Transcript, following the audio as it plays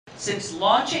Since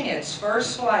launching its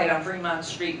first flight on Fremont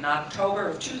Street in October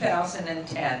of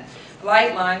 2010,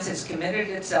 Flightlinez has committed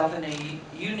itself in a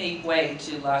unique way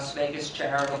to Las Vegas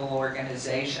charitable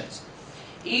organizations.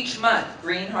 Each month,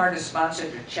 Green Heart has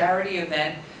sponsored a charity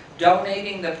event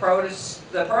donating the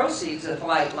proceeds of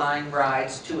Flightline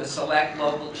rides to a select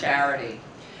local charity.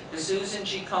 The Susan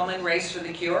G. Komen Race for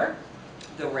the Cure,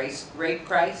 the Rape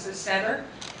Crisis Center,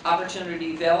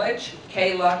 Opportunity Village,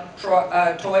 K-Luck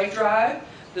Toy Drive,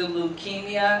 the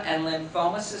Leukemia and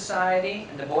Lymphoma Society,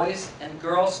 and the Boys and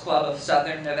Girls Club of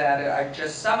Southern Nevada are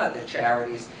just some of the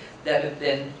charities that have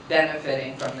been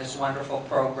benefiting from this wonderful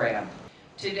program.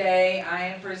 Today, I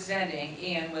am presenting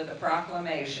Ian with a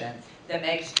proclamation that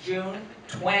makes June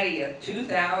 20th,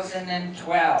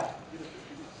 2012,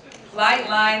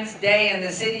 Flightlinez Day in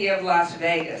the city of Las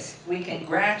Vegas. We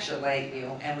congratulate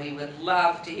you, and we would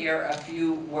love to hear a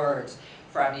few words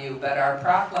from you, but our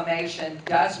proclamation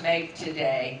does make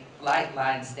today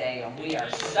Flightlinez Day, and we are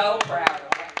so proud of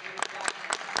what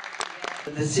you've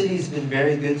done. The city's been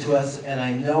very good to us, and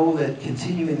I know that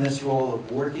continuing this role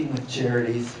of working with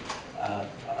charities,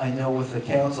 I know with the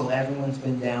council, everyone's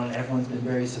been down, everyone's been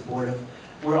very supportive.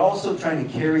 We're also trying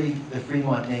to carry the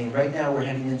Fremont name. Right now we're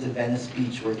heading into Venice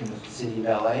Beach working with the City of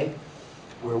LA,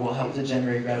 where we'll help to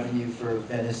generate revenue for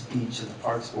Venice Beach and the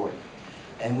Parks Board.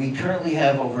 And we currently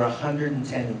have over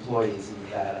 110 employees in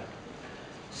Nevada.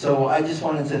 So I just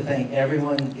wanted to thank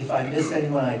everyone. If I missed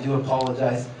anyone, I do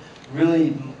apologize.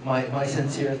 Really, my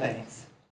sincere thanks.